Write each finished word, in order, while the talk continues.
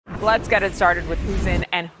Let's get it started with who's in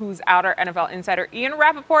and who's out. Our NFL insider, Ian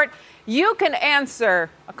Rappaport. You can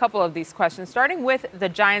answer a couple of these questions, starting with the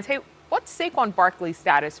Giants. Hey, what's Saquon Barkley's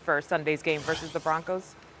status for Sunday's game versus the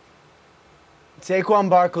Broncos? Saquon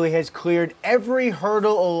Barkley has cleared every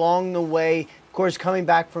hurdle along the way. Of course, coming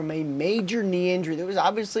back from a major knee injury, there was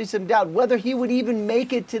obviously some doubt whether he would even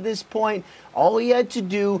make it to this point. All he had to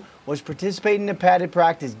do was participate in a padded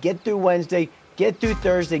practice, get through Wednesday, get through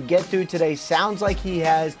Thursday, get through today. Sounds like he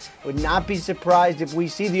has. Would not be surprised if we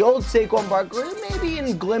see the old Saquon Barkley maybe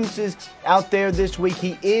in glimpses out there this week.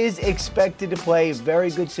 He is expected to play. Very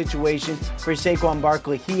good situation for Saquon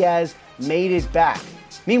Barkley. He has made it back.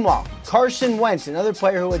 Meanwhile, Carson Wentz, another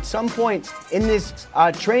player who at some point in this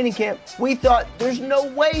training camp, we thought there's no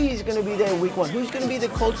way he's going to be there week one. Who's going to be the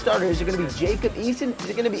Colts starter? Is it going to be Jacob Eason? Is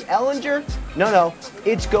it going to be Ellinger? No.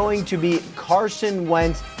 It's going to be Carson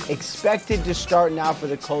Wentz, expected to start now for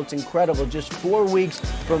the Colts. Incredible. Just 4 weeks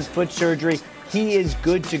from foot surgery. He is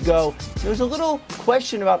good to go. There was a little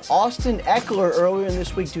question about Austin Eckler earlier in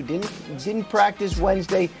this week, who didn't practice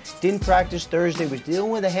Wednesday, didn't practice Thursday, was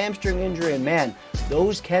dealing with a hamstring injury, and man,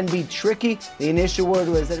 those can be tricky. The initial word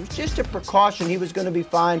was that it was just a precaution. He was going to be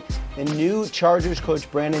fine. And new Chargers coach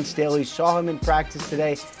Brandon Staley saw him in practice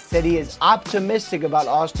today, said he is optimistic about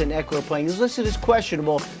Austin Eckler playing. He was listed as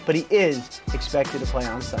questionable, but he is expected to play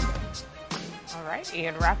on Sunday. All right,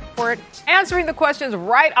 Ian Rappaport answering the questions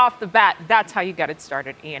right off the bat. That's how you get it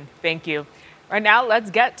started, Ian. Thank you. Right now, let's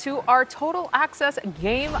get to our total access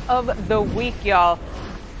game of the week, y'all.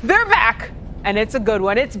 They're back, and it's a good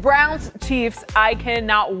one. It's Browns-Chiefs. I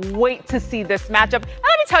cannot wait to see this matchup. And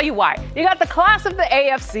let me tell you why. You got the class of the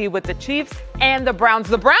AFC with the Chiefs and the Browns.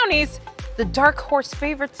 The Brownies, the dark horse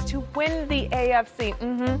favorites to win the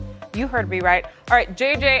AFC. You heard me right. All right,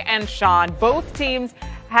 JJ and Sean, both teams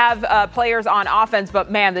have players on offense, but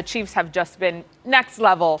man, the Chiefs have just been next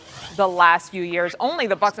level the last few years. Only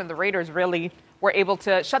the Bucs and the Raiders really were able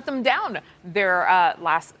to shut them down their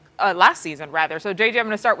last season, rather. So, JJ, I'm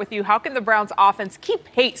going to start with you. How can the Browns offense keep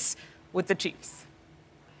pace with the Chiefs?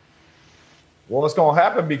 Well, it's going to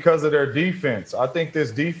happen because of their defense. I think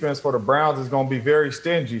this defense for the Browns is going to be very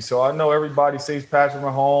stingy. So I know everybody sees Patrick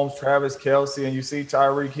Mahomes, Travis Kelce, and you see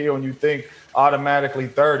Tyreek Hill, and you think automatically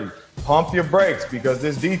 30. Pump your brakes, because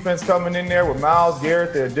this defense coming in there with Myles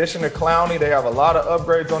Garrett, the addition of Clowney, they have a lot of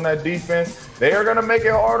upgrades on that defense. They are going to make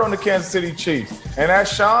it hard on the Kansas City Chiefs. And as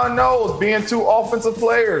Sean knows, being two offensive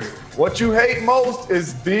players, what you hate most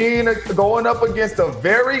is going up against a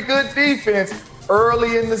very good defense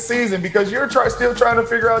early in the season, because you're still trying to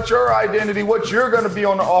figure out your identity, what you're going to be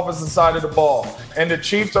on the offensive side of the ball. And the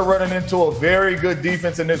Chiefs are running into a very good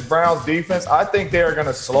defense in this Browns defense. I think they are going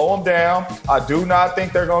to slow them down. I do not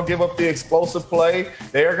think they're going to give up the explosive play.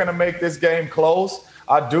 They are going to make this game close.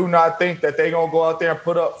 I do not think that they're going to go out there and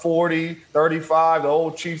put up 40, 35, the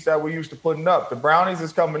old Chiefs that we used to putting up. The Brownies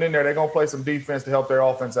is coming in there. They're going to play some defense to help their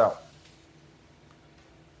offense out.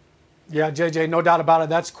 Yeah, JJ, no doubt about it.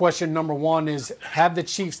 That's question number one, is have the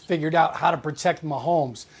Chiefs figured out how to protect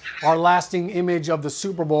Mahomes? Our lasting image of the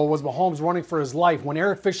Super Bowl was Mahomes running for his life. When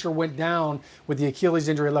Eric Fisher went down with the Achilles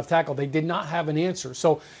injury at left tackle, they did not have an answer.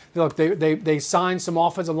 So, look, they signed some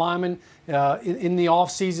offensive linemen in the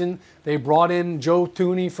offseason. They brought in Joe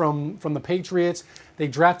Thuney from the Patriots. They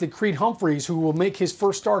drafted Creed Humphreys, who will make his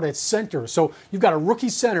first start at center. So you've got a rookie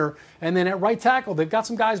center, and then at right tackle, they've got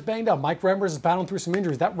some guys banged up. Mike Remmers is battling through some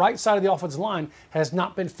injuries. That right side of the offensive line has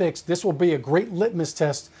not been fixed. This will be a great litmus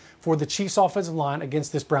test for the Chiefs' offensive line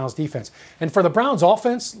against this Browns defense. And for the Browns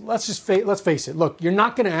offense, let's face it. Look, you're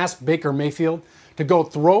not going to ask Baker Mayfield to go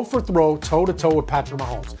throw for throw, toe-to-toe with Patrick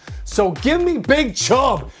Mahomes. So give me Big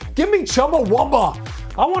Chubb. Give me Chubba Wubba.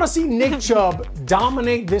 I want to see Nick Chubb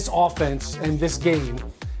dominate this offense and this game.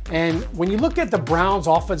 And when you look at the Browns'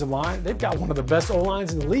 offensive line, they've got one of the best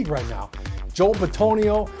O-lines in the league right now. Joel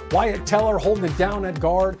Bitonio, Wyatt Teller holding it down at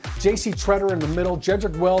guard, J.C. Treader in the middle,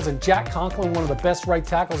 Jedrick Wells and Jack Conklin, one of the best right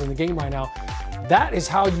tackles in the game right now. That is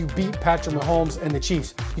how you beat Patrick Mahomes and the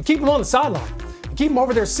Chiefs. You keep them on the sideline. You keep them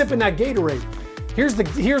over there sipping that Gatorade. Here's the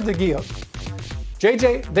deal.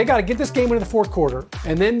 JJ, they got to get this game into the fourth quarter,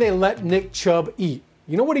 and then they let Nick Chubb eat.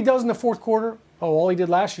 You know what he does in the fourth quarter? Oh, all he did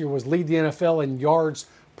last year was lead the NFL in yards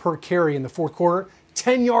per carry in the fourth quarter.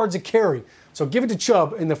 10 yards a carry. So give it to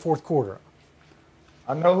Chubb in the fourth quarter.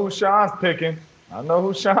 I know who Sean's picking. Sound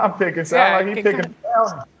like he's picking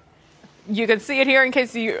down. You can see it here in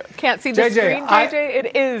case you can't see the screen, JJ.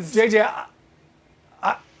 It is. JJ,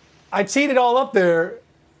 I teed it all up there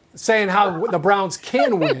saying how the Browns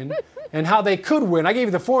can win and how they could win. I gave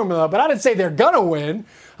you the formula, but I didn't say they're going to win.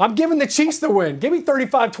 I'm giving the Chiefs the win. Give me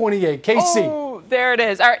 35-28. KC. Oh, There it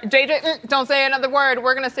is. All right, JJ, don't say another word.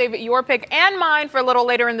 We're going to save your pick and mine for a little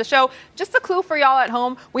later in the show. Just a clue for y'all at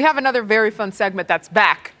home. We have another very fun segment that's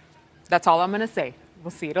back. That's all I'm going to say.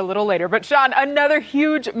 We'll see it a little later. But, Sean, another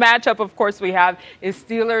huge matchup, of course, we have is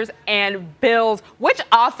Steelers and Bills. Which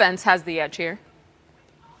offense has the edge here?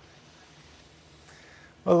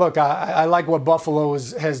 Well, look, I like what Buffalo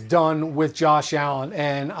has done with Josh Allen,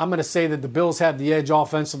 and I'm going to say that the Bills have the edge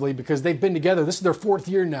offensively because they've been together. This is their 4th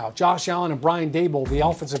year now. Josh Allen and Brian Daboll, the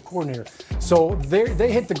offensive coordinator. So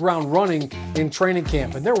they hit the ground running in training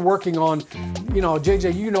camp, and they're working on,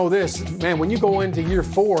 JJ, you know this, man, when you go into year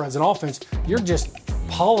 4 as an offense, you're just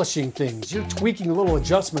polishing things. You're tweaking little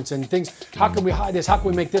adjustments and things. How can we hide this? How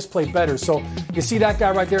can we make this play better? So you see that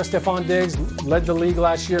guy right there, Stephon Diggs, led the league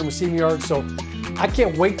last year in receiving yards. So I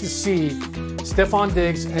can't wait to see Stephon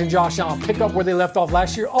Diggs and Josh Allen pick up where they left off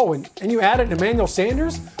last year. Oh, and you added Emmanuel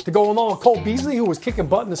Sanders to go along with Cole Beasley, who was kicking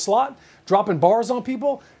butt in the slot, dropping bars on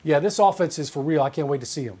people. Yeah, this offense is for real. I can't wait to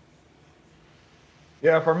see him.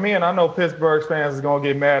 Yeah, for me, and I know Pittsburgh fans is going to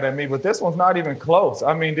get mad at me, but this one's not even close.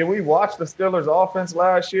 I mean, did we watch the Steelers' offense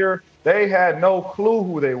last year? They had no clue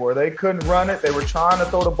who they were. They couldn't run it. They were trying to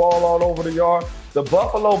throw the ball all over the yard. The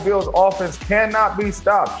Buffalo Bills offense cannot be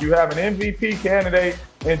stopped. You have an MVP candidate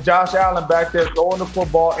in Josh Allen back there throwing the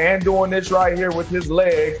football and doing this right here with his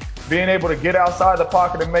legs, being able to get outside the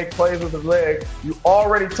pocket and make plays with his legs. You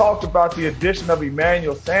already talked about the addition of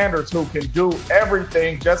Emmanuel Sanders, who can do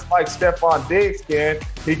everything just like Stephon Diggs can.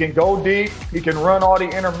 He can go deep. He can run all the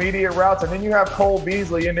intermediate routes. And then you have Cole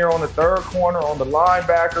Beasley in there on the 3rd corner, on the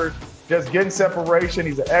linebackers, just getting separation.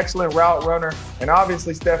 He's an excellent route runner. And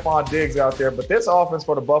obviously Stephon Diggs out there. But this offense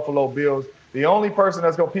for the Buffalo Bills, the only person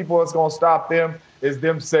that's going to stop them is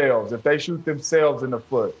themselves, if they shoot themselves in the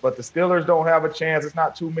foot. But the Steelers don't have a chance. It's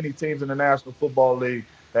not too many teams in the National Football League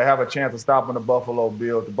that have a chance of stopping the Buffalo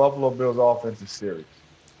Bills. The Buffalo Bills offense is serious.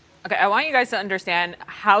 Okay, I want you guys to understand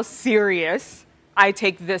how serious I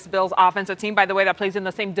take this Bills offensive team, by the way, that plays in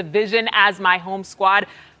the same division as my home squad.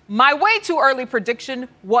 My way too early prediction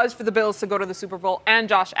was for the Bills to go to the Super Bowl and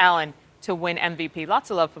Josh Allen to win MVP.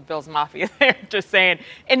 Lots of love for Bills Mafia there, just saying.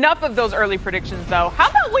 Enough of those early predictions, though. How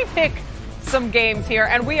about we pick some games here?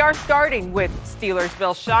 And we are starting with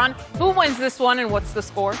Steelers-Bills. Sean, who wins this one and what's the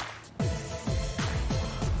score?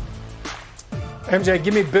 MJ,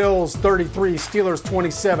 give me Bills 33, Steelers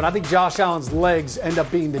 27. I think Josh Allen's legs end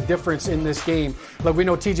up being the difference in this game. Look, we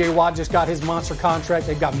know TJ Watt just got his monster contract.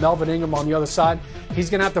 They've got Melvin Ingram on the other side. He's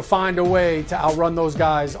going to have to find a way to outrun those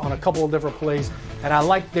guys on a couple of different plays. And I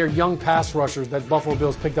like their young pass rushers that Buffalo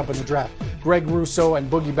Bills picked up in the draft. Greg Rousseau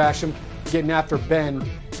and Boogie Basham getting after Ben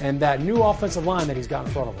and that new offensive line that he's got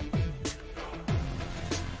in front of him.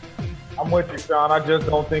 I'm with you, Sean. I just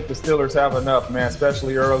don't think the Steelers have enough, man,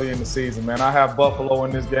 especially early in the season, man. I have Buffalo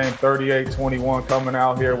in this game, 38-21, coming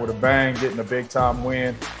out here with a bang, getting a big-time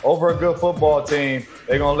win over a good football team.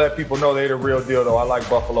 They're going to let people know they're the real deal, though. I like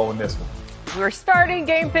Buffalo in this one. We're starting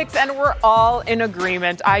game picks, and we're all in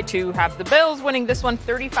agreement. I, too, have the Bills winning this one,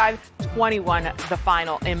 35-21, the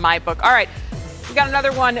final in my book. All right, we got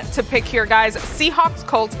another one to pick here, guys.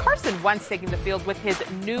 Seahawks-Colts. Carson Wentz taking the field with his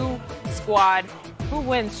new squad. Who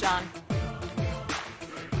wins, Sean?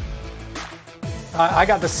 I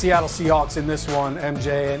got the Seattle Seahawks in this one,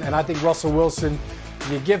 MJ, and I think Russell Wilson,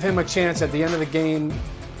 you give him a chance at the end of the game,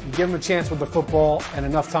 you give him a chance with the football and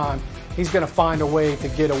enough time, he's going to find a way to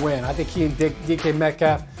get a win. I think he and DK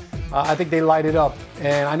Metcalf, I think they light it up.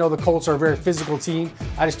 And I know the Colts are a very physical team.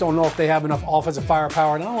 I just don't know if they have enough offensive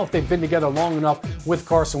firepower, and I don't know if they've been together long enough with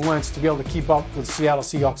Carson Wentz to be able to keep up with the Seattle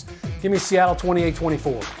Seahawks. Give me Seattle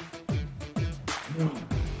 28-24.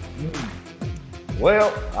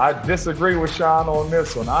 Well, I disagree with Sean on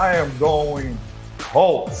this one. I am going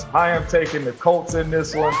Colts. I am taking the Colts in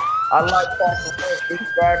this one. I like Carson Wentz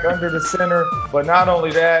back under the center, but not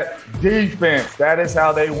only that, defense. That is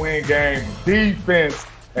how they win games. Defense.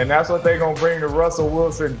 And that's what they're going to bring to Russell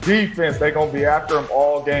Wilson. Defense. They're going to be after him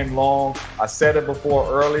all game long. I said it before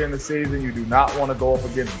early in the season. You do not want to go up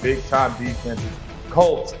against big-time defenses.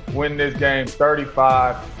 Colts win this game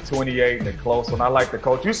 35-28 in a close one. I like the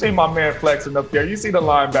Colts. You see my man flexing up there. You see the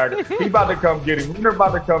linebacker. He about to come get him. They're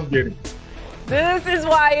about to come get him. This is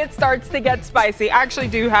why it starts to get spicy. I actually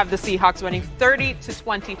do have the Seahawks winning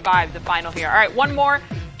 30-25, the final here. All right, one more.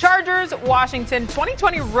 Chargers, Washington,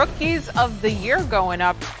 2020 Rookies of the Year going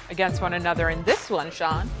up against one another in this one,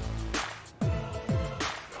 Sean.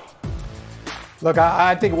 Look,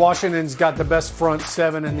 I think Washington's got the best front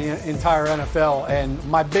seven in the entire NFL, and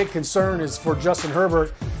my big concern is for Justin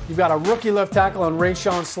Herbert. You've got a rookie left tackle on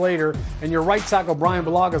Rashawn Slater, and your right tackle, Brian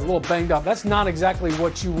Bulaga, is a little banged up. That's not exactly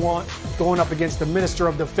what you want going up against the Minister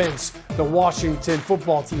of Defense, the Washington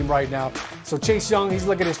football team right now. So Chase Young, he's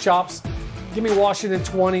licking his chops. Give me Washington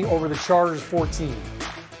 20 over the Chargers 14.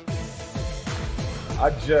 I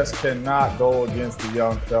just cannot go against the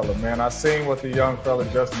young fella, man. I seen what the young fella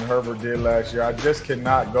Justin Herbert did last year. I just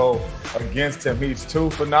cannot go against him. He's too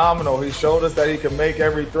phenomenal. He showed us that he can make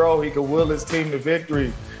every throw. He can will his team to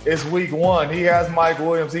victory. It's week 1. He has Mike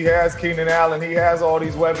Williams. He has Keenan Allen. He has all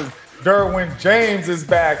these weapons. Derwin James is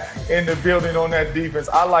back in the building on that defense.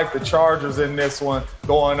 I like the Chargers in this one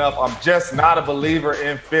going up. I'm just not a believer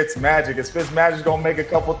in Fitzmagic. Is Fitzmagic going to make a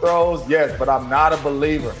couple throws? Yes, but I'm not a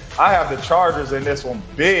believer. I have the Chargers in this one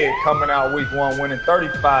big coming out week 1, winning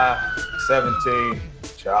 35-17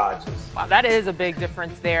 Chargers. Wow, that is a big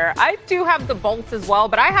difference there. I do have the Bolts as well,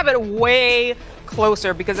 but I have it way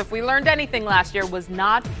closer because if we learned anything last year was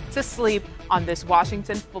not to sleep on this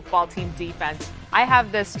Washington football team defense. I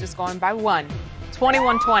have this just going by 1,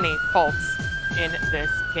 21-20 Colts in this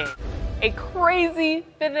game. A crazy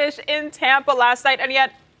finish in Tampa last night, and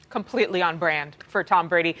yet completely on brand for Tom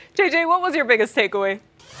Brady. JJ, what was your biggest takeaway?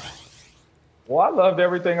 Well, I loved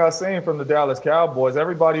everything I seen from the Dallas Cowboys.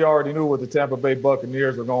 Everybody already knew what the Tampa Bay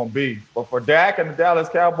Buccaneers were going to be. But for Dak and the Dallas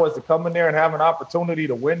Cowboys to come in there and have an opportunity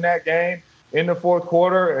to win that game in the fourth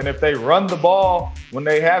quarter, and if they run the ball when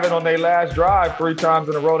they have it on their last drive 3 times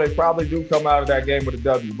in a row, they probably do come out of that game with a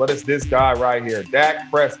W. But it's this guy right here,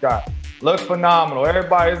 Dak Prescott. Look phenomenal.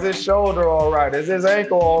 Everybody, is his shoulder all right? Is his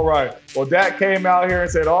ankle all right? Well, Dak came out here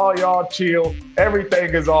and said, oh, y'all chill.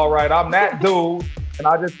 Everything is all right. I'm that dude. And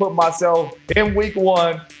I just put myself in week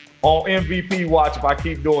 1 on MVP watch if I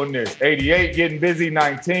keep doing this. 88 getting busy,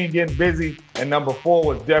 19 getting busy, and number 4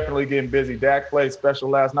 was definitely getting busy. Dak played special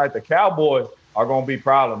last night. The Cowboys are going to be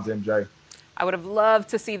problems, MJ. I would have loved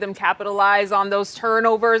to see them capitalize on those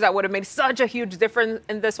turnovers. That would have made such a huge difference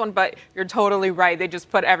in this one, but you're totally right. They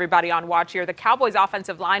just put everybody on watch here. The Cowboys'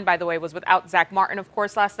 offensive line, by the way, was without Zach Martin, of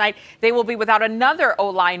course, last night. They will be without another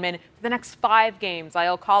O-lineman for the next 5 games.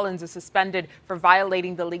 Lyle Collins is suspended for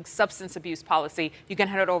violating the league's substance abuse policy. You can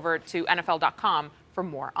head over to NFL.com for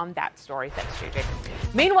more on that story. Thanks, JJ.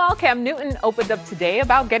 Meanwhile, Cam Newton opened up today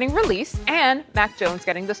about getting released and Mac Jones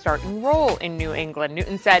getting the starting role in New England.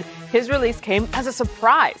 Newton said his release came as a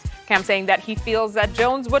surprise. Cam saying that he feels that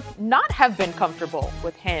Jones would not have been comfortable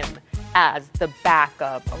with him as the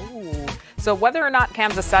backup. Ooh. So whether or not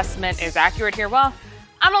Cam's assessment is accurate here, well,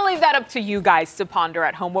 I'm going to leave that up to you guys to ponder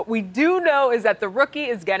at home. What we do know is that the rookie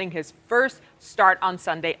is getting his first start on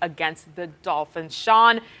Sunday against the Dolphins.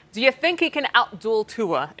 Sean, do you think he can outduel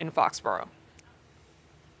Tua in Foxborough?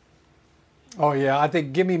 Oh, yeah. I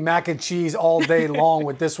think give me mac and cheese all day long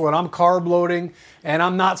with this one. I'm carb loading, and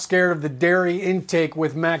I'm not scared of the dairy intake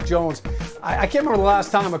with Mac Jones. I can't remember the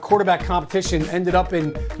last time a quarterback competition ended up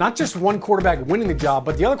in not just one quarterback winning the job,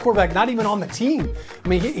 but the other quarterback not even on the team. I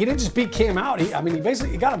mean, he didn't just beat Cam out. He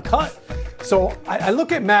basically got him cut. So I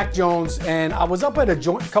look at Mac Jones, and I was up at a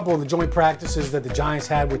couple of the joint practices that the Giants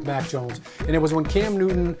had with Mac Jones, and it was when Cam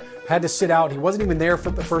Newton had to sit out. He wasn't even there for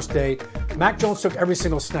the first day. Mac Jones took every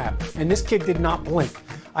single snap, and this kid did not blink.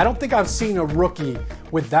 I don't think I've seen a rookie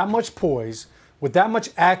with that much poise, with that much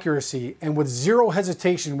accuracy, and with zero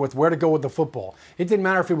hesitation with where to go with the football. It didn't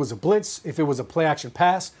matter if it was a blitz, if it was a play-action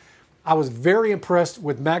pass. I was very impressed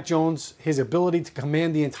with Mac Jones, his ability to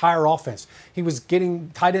command the entire offense. He was getting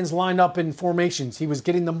tight ends lined up in formations. He was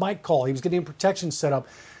getting the mic call. He was getting protection set up.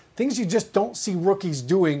 Things you just don't see rookies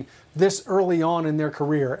doing this early on in their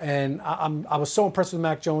career. And I was so impressed with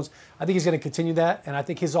Mac Jones. I think he's going to continue that, and I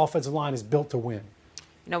think his offensive line is built to win.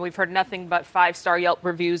 You know, we've heard nothing but 5-star Yelp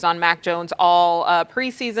reviews on Mac Jones all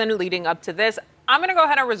preseason leading up to this. I'm going to go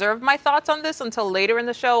ahead and reserve my thoughts on this until later in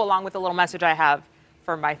the show, along with a little message I have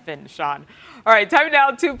for my Finn, Sean. All right, time now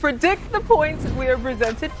to predict the points. We are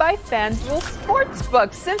presented by FanDuel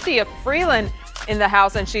Sportsbook. Cynthia Freeland in the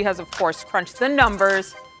house, and she has, of course, crunched the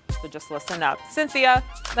numbers. So just listen up. Cynthia,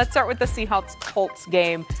 let's start with the Seahawks-Colts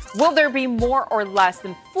game. Will there be more or less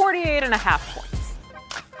than 48.5 points?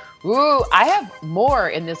 Ooh, I have more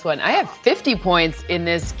in this one. I have 50 points in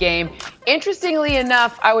this game. Interestingly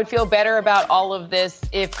enough, I would feel better about all of this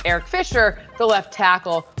if Eric Fisher, the left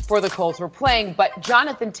tackle for the Colts, were playing. But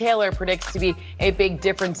Jonathan Taylor predicts to be a big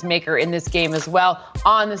difference maker in this game as well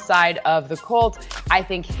on the side of the Colts. I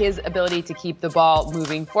think his ability to keep the ball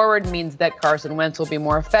moving forward means that Carson Wentz will be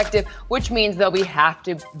more effective, which means there'll be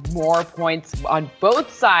more points on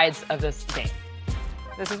both sides of this game.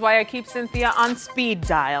 This is why I keep Cynthia on speed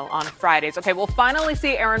dial on Fridays. Okay, we'll finally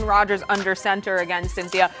see Aaron Rodgers under center again,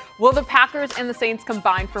 Cynthia. Will the Packers and the Saints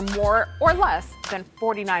combine for more or less than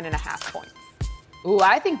 49.5 points? Ooh,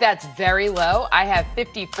 I think that's very low. I have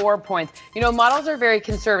 54 points. You know, models are very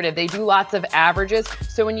conservative. They do lots of averages.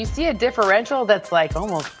 So when you see a differential that's like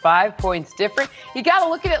almost 5 points different, you got to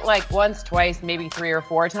look at it like once, twice, maybe 3 or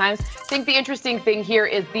 4 times. I think the interesting thing here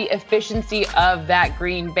is the efficiency of that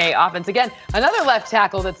Green Bay offense. Again, another left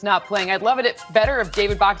tackle that's not playing. I'd love it better if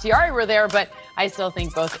David Bakhtiari were there, but I still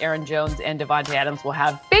think both Aaron Jones and Devontae Adams will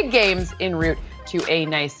have big games en route to a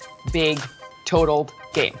nice, big, totaled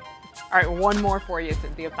game. All right, one more for you,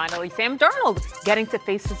 Cynthia. Finally, Sam Darnold getting to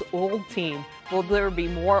face his old team. Will there be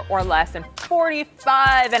more or less than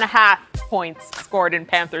 45.5 points scored in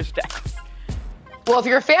Panthers-Jets? Well, if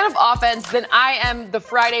you're a fan of offense, then I am the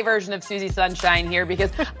Friday version of Susie Sunshine here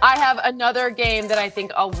because I have another game that I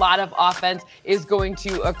think a lot of offense is going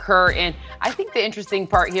to occur in. I think the interesting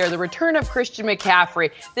part here, the return of Christian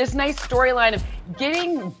McCaffrey, this nice storyline of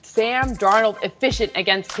getting Sam Darnold efficient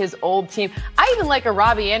against his old team. I even like a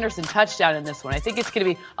Robbie Anderson touchdown in this one. I think it's going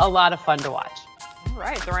to be a lot of fun to watch. All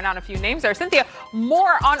right, throwing out a few names there. Cynthia,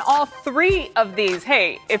 more on all 3 of these.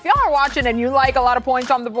 Hey, if y'all are watching and you like a lot of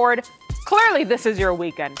points on the board, clearly this is your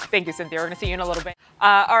weekend. Thank you, Cynthia. We're going to see you in a little bit.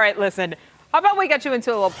 All right, listen. How about we get you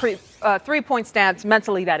into a little 3-point stance,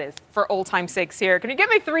 mentally that is, for old time's sakes here. Can you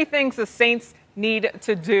give me 3 things the Saints need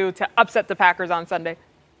to do to upset the Packers on Sunday?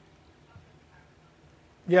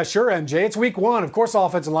 Yeah, sure, MJ. It's week 1. Of course,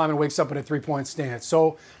 offensive lineman wakes up in a 3-point stance.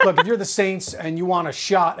 So, look, if you're the Saints and you want a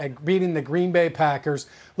shot at beating the Green Bay Packers,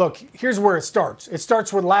 look, here's where it starts. It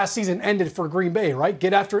starts where last season ended for Green Bay, right?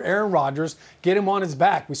 Get after Aaron Rodgers, get him on his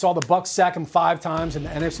back. We saw the Bucs sack him 5 times in the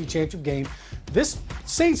NFC Championship game. This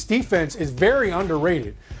Saints defense is very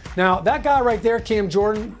underrated. Now, that guy right there, Cam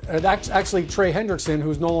Jordan, that's actually Trey Hendrickson,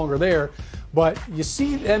 who's no longer there, but you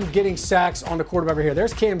see them getting sacks on the quarterback right here.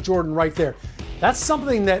 There's Cam Jordan right there. That's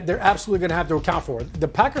something that they're absolutely going to have to account for. The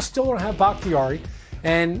Packers still don't have Bakhtiari,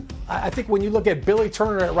 and I think when you look at Billy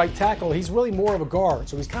Turner at right tackle, he's really more of a guard,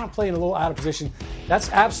 so he's kind of playing a little out of position. That's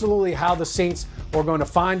absolutely how the Saints are going to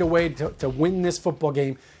find a way to win this football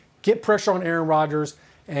game. Get pressure on Aaron Rodgers,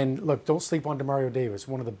 and look, don't sleep on Demario Davis,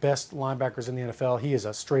 one of the best linebackers in the NFL. He is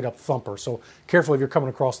a straight-up thumper, so careful if you're coming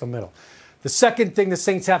across the middle. The second thing the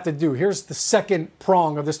Saints have to do, here's the second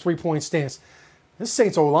prong of this 3-point stance. This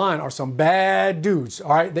Saints O-line are some bad dudes,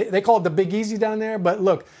 all right? They call it the Big Easy down there, but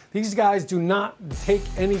look, these guys do not take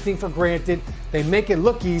anything for granted. They make it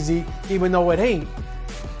look easy, even though it ain't.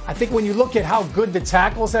 I think when you look at how good the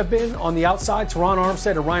tackles have been on the outside, Teron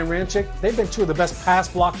Armstead and Ryan Ramczyk, they've been 2 of the best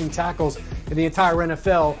pass-blocking tackles in the entire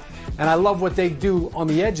NFL, and I love what they do on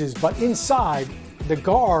the edges. But inside, the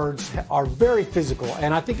guards are very physical,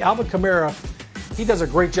 and I think Alvin Kamara, he does a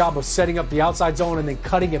great job of setting up the outside zone and then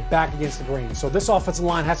cutting it back against the grain. So this offensive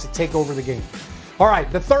line has to take over the game. All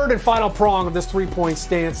right, the third and final prong of this 3-point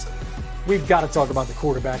stance, we've got to talk about the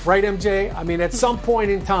quarterback. Right, MJ? I mean, at some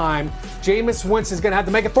point in time, Jameis Winston's going to have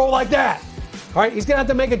to make a throw like that. All right, he's going to have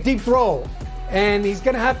to make a deep throw. And he's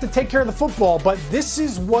going to have to take care of the football. But this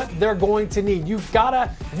is what they're going to need. You've got to,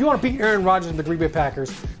 if you want to beat Aaron Rodgers and the Green Bay Packers,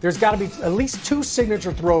 there's got to be at least 2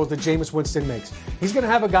 signature throws that Jameis Winston makes. He's going to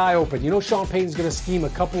have a guy open. You know Sean Payton's going to scheme a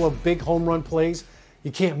couple of big home run plays.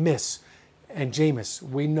 You can't miss. And Jameis,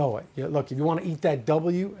 we know it. Look, if you want to eat that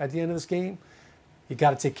W at the end of this game, you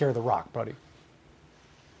got to take care of the rock, buddy.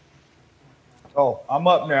 Oh, I'm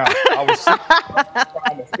up now. I was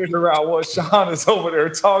trying to figure out what Sean is over there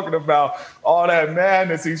talking about. All that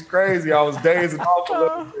madness. He's crazy. I was dazing off a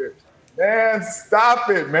little bit. Man, stop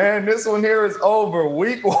it, man. This one here is over.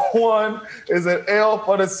 Week 1 is an L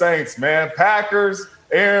for the Saints, man. Packers,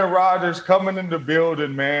 Aaron Rodgers coming in the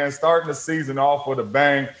building, man. Starting the season off with a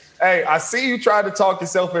bang. Hey, I see you try to talk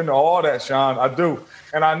yourself into all that, Sean. I do.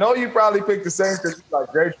 And I know you probably picked the Saints because you're like,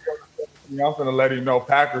 JJ, I'm going to let him know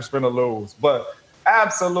Packers finna lose. But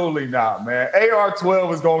absolutely not, man.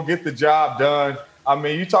 AR-12 is going to get the job done. I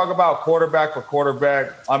mean, you talk about quarterback for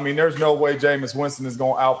quarterback. I mean, there's no way Jameis Winston is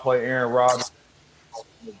going to outplay Aaron Rodgers.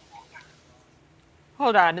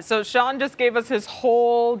 Hold on. So Sean just gave us his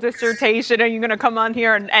whole dissertation. Are you going to come on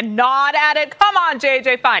here and nod at it? Come on,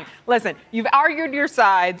 JJ. Fine. Listen, you've argued your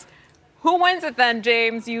sides. Who wins it then,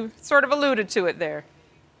 James? You sort of alluded to it there.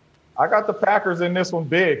 I got the Packers in this one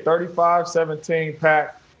big, 35-17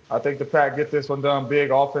 Pack. I think the Pack get this one done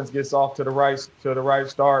big. Offense gets off to the right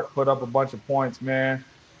start, put up a bunch of points, man.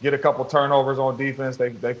 Get a couple turnovers on defense.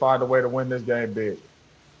 They find a way to win this game big.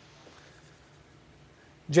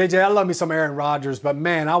 JJ, I love me some Aaron Rodgers, but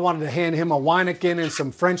man, I wanted to hand him a Weineken and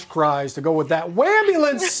some French fries to go with that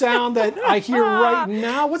wambulance sound that I hear right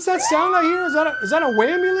now. What's that sound I hear? Is that a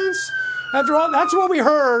wambulance? After all, that's what we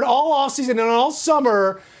heard all offseason and all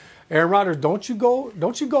summer. Aaron Rodgers, don't you go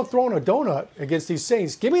throwing a donut against these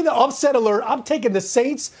Saints. Give me the upset alert. I'm taking the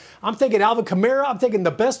Saints. I'm taking Alvin Kamara. I'm taking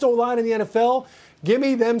the best O-line in the NFL. Give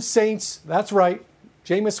me them Saints. That's right.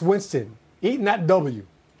 Jameis Winston eating that W.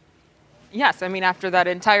 Yes, I mean, after that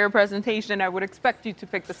entire presentation, I would expect you to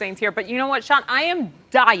pick the Saints here. But you know what, Sean? I am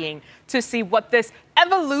dying to see what this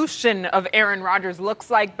evolution of Aaron Rodgers looks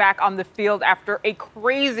like back on the field after a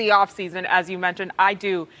crazy offseason. As you mentioned, I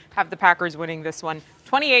do have the Packers winning this one.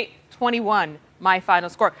 28-21, my final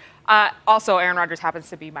score. Also, Aaron Rodgers happens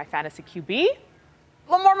to be my fantasy QB.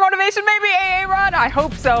 A little more motivation, maybe, Aaron? I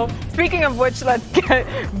hope so. Speaking of which, let's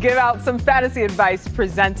give out some fantasy advice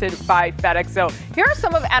presented by FedEx. So here are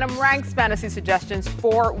some of Adam Rank's fantasy suggestions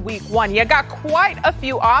for week 1. You got quite a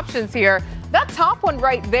few options here. That top one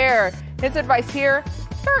right there, his advice here,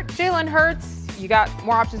 start Jalen Hurts. You got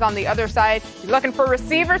more options on the other side. You're looking for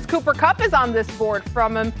receivers. Cooper Kupp is on this board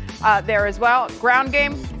from him there as well. Ground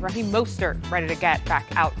game, Raheem Mostert ready to get back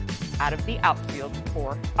out of the outfield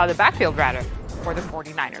the backfield rather. For the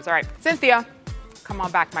 49ers. All right, Cynthia, come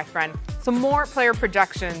on back, my friend. Some more player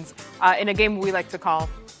projections in a game we like to call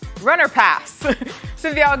run or pass.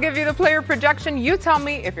 Cynthia, I'll give you the player projection. You tell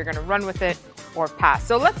me if you're going to run with it or pass.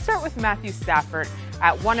 So let's start with Matthew Stafford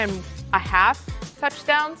at 1.5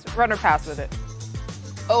 touchdowns. Run or pass with it?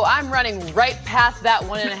 Oh, I'm running right past that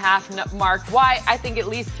 1.5 mark. Why? I think at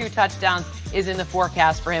least 2 touchdowns is in the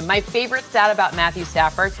forecast for him. My favorite stat about Matthew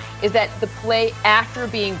Stafford is that the play after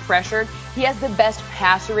being pressured, he has the best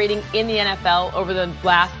passer rating in the NFL over the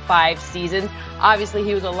last 5 seasons. Obviously,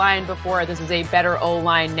 he was a Lion before. This is a better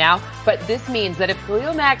O-line now. But this means that if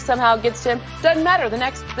Khalil Mack somehow gets to him, doesn't matter. The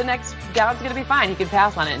next down's going to be fine. He can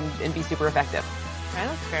pass on it and be super effective. Okay,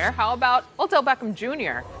 that's fair. How about Odell Beckham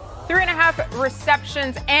Jr.? 3.5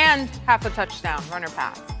 receptions and half a touchdown. Run or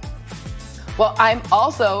pass? Well, I'm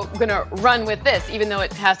also going to run with this, even though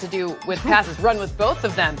it has to do with passes. Run with both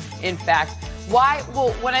of them, in fact. Why?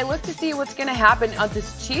 Well, when I look to see what's going to happen on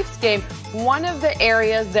this Chiefs game, one of the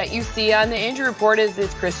areas that you see on the injury report is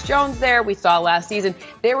Chris Jones there. We saw last season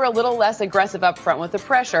they were a little less aggressive up front with the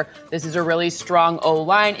pressure. This is a really strong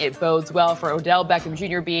O-line. It bodes well for Odell Beckham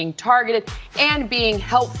Jr. being targeted and being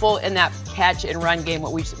helpful in that catch and run game,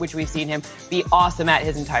 which we've seen him be awesome at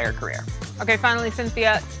his entire career. Okay, finally,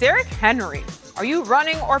 Cynthia, Derrick Henry. Are you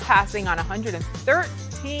running or passing on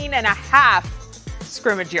 113.5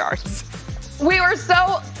 scrimmage yards? We were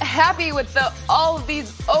so happy with all of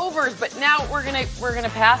these overs, but now we're gonna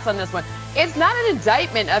pass on this one. It's not an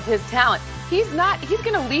indictment of his talent. He's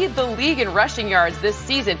gonna lead the league in rushing yards this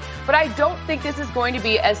season, but I don't think this is going to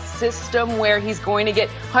be a system where he's going to get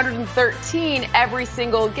 113 every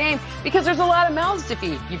single game because there's a lot of mouths to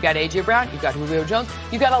feed. You've got A.J. Brown, you've got Julio Jones,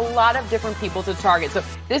 you've got a lot of different people to target. So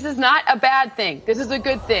this is not a bad thing. This is a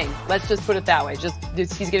good thing. Let's just put it that way.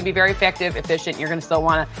 He's gonna be very effective, efficient. You're gonna still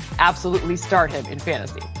wanna absolutely start him in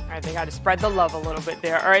fantasy. All right, they got to spread the love a little bit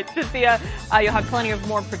there. All right, Cynthia, you'll have plenty of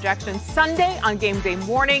more projections Sunday on game day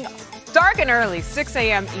morning. Dark and early, 6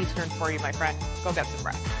 a.m. Eastern for you, my friend. Go get some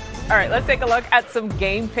rest. All right, let's take a look at some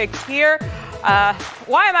game picks here.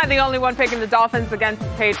 Why am I the only one picking the Dolphins against the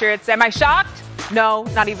Patriots? Am I shocked? No,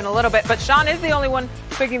 not even a little bit. But Sean is the only one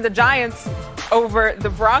picking the Giants over the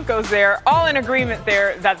Broncos there. All in agreement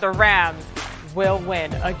there that the Rams will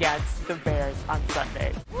win against the Bears on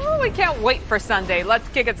Sunday. Ooh, we can't wait for Sunday. Let's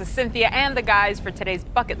kick it to Cynthia and the guys for today's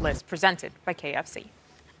bucket list presented by KFC.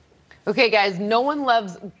 Okay, guys, no one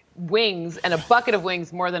loves wings and a bucket of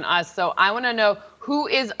wings more than us. So I want to know who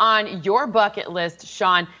is on your bucket list,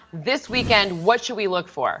 Sean, this weekend. What should we look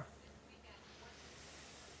for?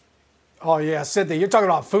 Oh, yeah, Cynthia, you're talking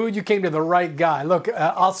about food. You came to the right guy. Look,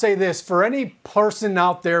 I'll say this. For any person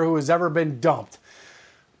out there who has ever been dumped,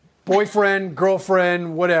 boyfriend,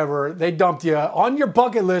 girlfriend, whatever, they dumped you. On your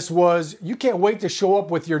bucket list was you can't wait to show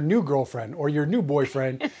up with your new girlfriend or your new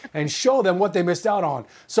boyfriend and show them what they missed out on.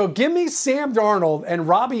 So give me Sam Darnold and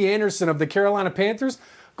Robbie Anderson of the Carolina Panthers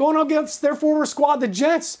going against their former squad, the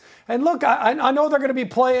Jets. And look, I know they're going to be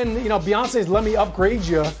playing, Beyonce's Let Me Upgrade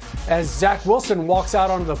You as Zach Wilson walks out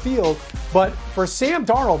onto the field. But for Sam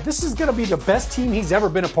Darnold, this is going to be the best team he's ever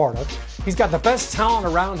been a part of. He's got the best talent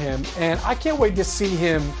around him, and I can't wait to see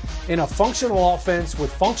him in a functional offense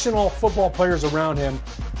with functional football players around him.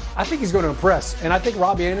 I think he's going to impress, and I think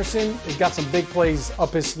Robbie Anderson has got some big plays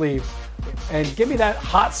up his sleeve. And give me that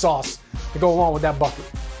hot sauce to go along with that bucket.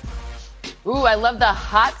 Ooh, I love the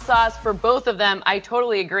hot sauce for both of them. I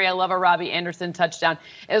totally agree. I love a Robbie Anderson touchdown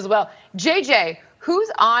as well. JJ, who's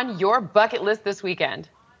on your bucket list this weekend?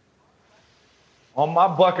 On my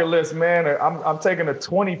bucket list, man, I'm taking a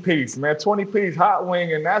 20-piece, man, 20-piece hot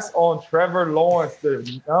wing, and that's on Trevor Lawrence,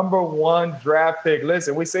 the #1 draft pick.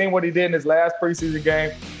 Listen, we seen what he did in his last preseason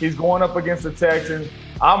game. He's going up against the Texans.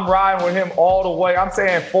 I'm riding with him all the way. I'm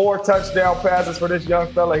saying 4 touchdown passes for this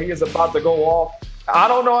young fella. He is about to go off. I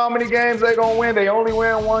don't know how many games they're going to win. They only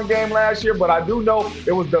won 1 game last year, but I do know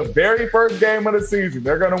it was the very first game of the season.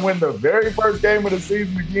 They're going to win the very first game of the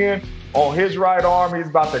season again. On his right arm, he's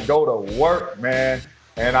about to go to work, man.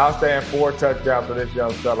 And I'll stand 4 touchdowns for this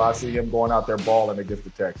young fella. I see him going out there balling against the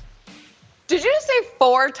Texans. Did you just say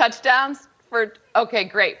 4 touchdowns? Okay,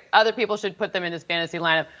 great. Other people should put them in this fantasy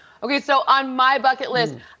lineup. Okay, so on my bucket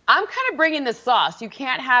list, I'm kind of bringing the sauce. You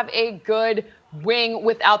can't have a good wing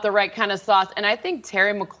without the right kind of sauce. And I think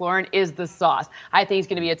Terry McLaurin is the sauce. I think he's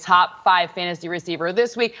going to be a top 5 fantasy receiver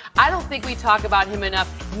this week. I don't think we talk about him enough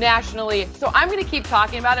nationally. So I'm going to keep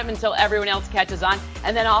talking about him until everyone else catches on.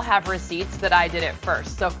 And then I'll have receipts that I did it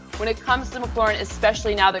first. So when it comes to McLaurin,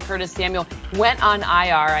 especially now that Curtis Samuel went on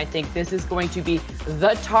IR, I think this is going to be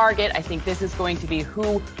the target. I think this is going to be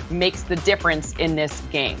who makes the difference in this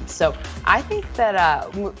game. So I think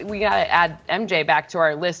that we got to add MJ back to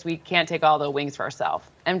our list. We can't take all the wings for ourselves.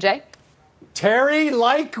 MJ? Terry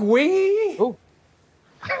like wingy? Ooh.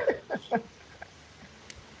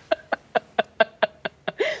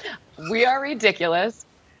 We are ridiculous.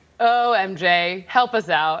 Oh, MJ, help us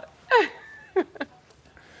out.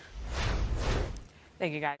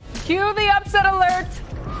 Thank you, guys. Cue the upset alert.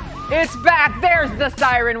 It's back. There's the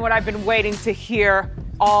siren, what I've been waiting to hear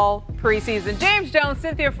all preseason. James Jones,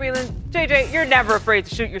 Cynthia Freeland. JJ, you're never afraid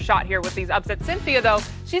to shoot your shot here with these upsets. Cynthia, though,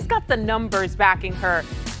 she's got the numbers backing her.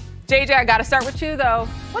 JJ, I got to start with you, though.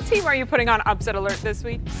 What team are you putting on upset alert this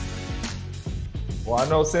week? Well, I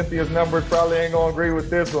know Cynthia's numbers probably ain't going to agree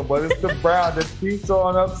with this one, but it's the Browns. The Chiefs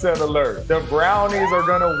on upset alert. The Brownies are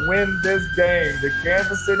going to win this game. The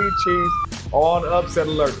Kansas City Chiefs on upset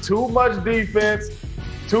alert. Too much defense,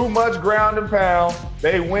 too much ground and pound.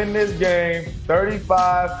 They win this game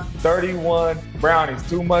 35-31. Brownies.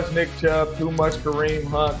 Too much Nick Chubb, too much Kareem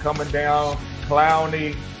Hunt coming down.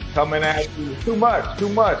 Clowney coming at you. Too much.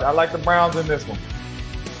 I like the Browns in this one.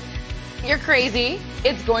 You're crazy.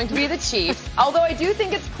 It's going to be the Chiefs. Although I do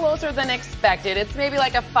think it's closer than expected. It's maybe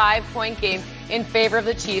like a 5-point game in favor of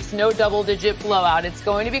the Chiefs. No double-digit blowout. It's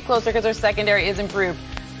going to be closer because their secondary is improved.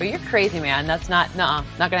 But you're crazy, man. That's not going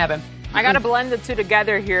to happen. I got to blend the two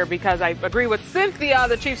together here because I agree with Cynthia.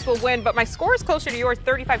 The Chiefs will win, but my score is closer to yours,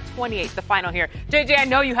 35-28, the final here. JJ, I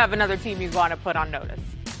know you have another team you want to put on notice.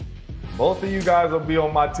 Both of you guys will be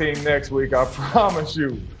on my team next week, I promise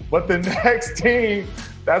you. But the next team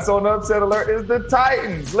that's on upset alert is the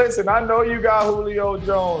Titans. Listen, I know you got Julio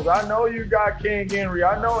Jones. I know you got King Henry.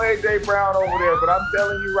 I know A.J. Brown over there, but I'm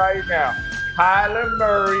telling you right now, Kyler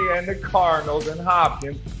Murray and the Cardinals and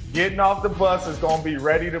Hopkins getting off the bus is going to be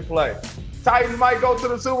ready to play. Titans might go to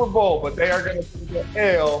the Super Bowl, but they are going to take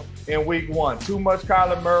the L in week 1. Too much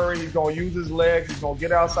Kyler Murray. He's going to use his legs. He's going to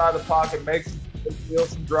get outside the pocket, steal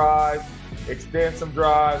some drives, extend some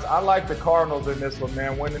drives. I like the Cardinals in this one,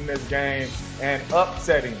 man, winning this game and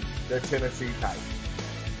upsetting the Tennessee Titans.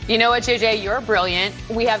 You know what, JJ? You're brilliant.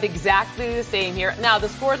 We have exactly the same here. Now, the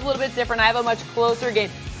score is a little bit different. I have a much closer game.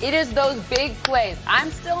 It is those big plays. I'm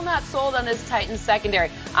still not sold on this Titans secondary.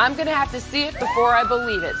 I'm going to have to see it before I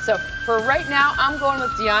believe it. So for right now, I'm going with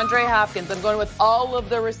DeAndre Hopkins. I'm going with all of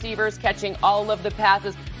the receivers catching all of the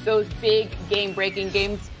passes. Those big game-breaking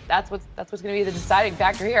games, that's what's going to be the deciding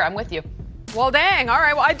factor here. I'm with you. Well, dang. All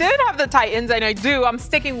right. Well, I did have the Titans, and I'm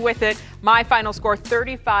sticking with it. My final score,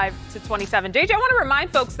 35-27. JJ, I want to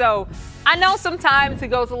remind folks, though, I know sometimes he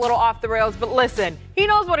goes a little off the rails, but listen, he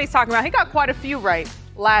knows what he's talking about. He got quite a few right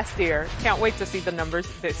last year. Can't wait to see the numbers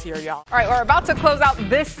this year, y'all. All right, we're about to close out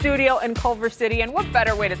this studio in Culver City, and what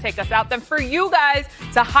better way to take us out than for you guys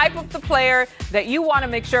to hype up the player that you want to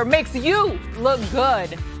make sure makes you look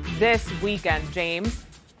good this weekend, James?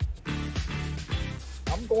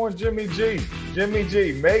 I'm going Jimmy G. Jimmy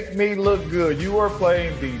G, make me look good. You are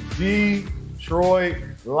playing the Detroit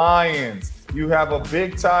Lions. You have a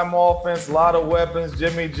big-time offense, a lot of weapons.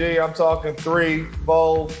 Jimmy G, I'm talking 3,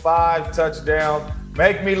 4, 5 touchdowns.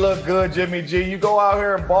 Make me look good, Jimmy G. You go out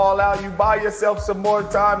here and ball out. You buy yourself some more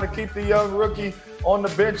time to keep the young rookie on the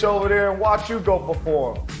bench over there and watch you go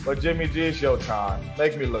perform. But Jimmy G, it's your time.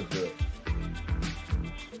 Make me look good.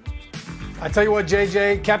 I tell you what,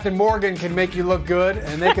 JJ, Captain Morgan can make you look good,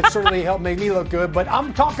 and they can certainly help make me look good. But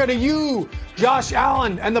I'm talking to you, Josh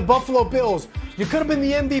Allen and the Buffalo Bills. You could have been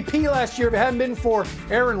the MVP last year if it hadn't been for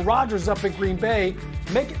Aaron Rodgers up in Green Bay.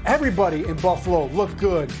 Make everybody in Buffalo look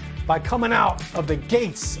good by coming out of the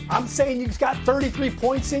gates. I'm saying you've got 33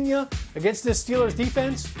 points in you against this Steelers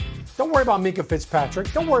defense. Don't worry about Minka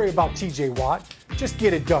Fitzpatrick. Don't worry about TJ Watt. Just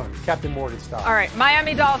get it done, Captain Morgan style. All right,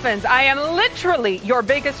 Miami Dolphins, I am literally your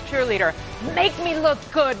biggest cheerleader. Make me look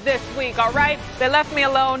good this week, all right? They left me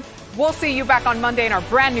alone. We'll see you back on Monday in our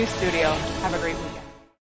brand new studio. Have a great week.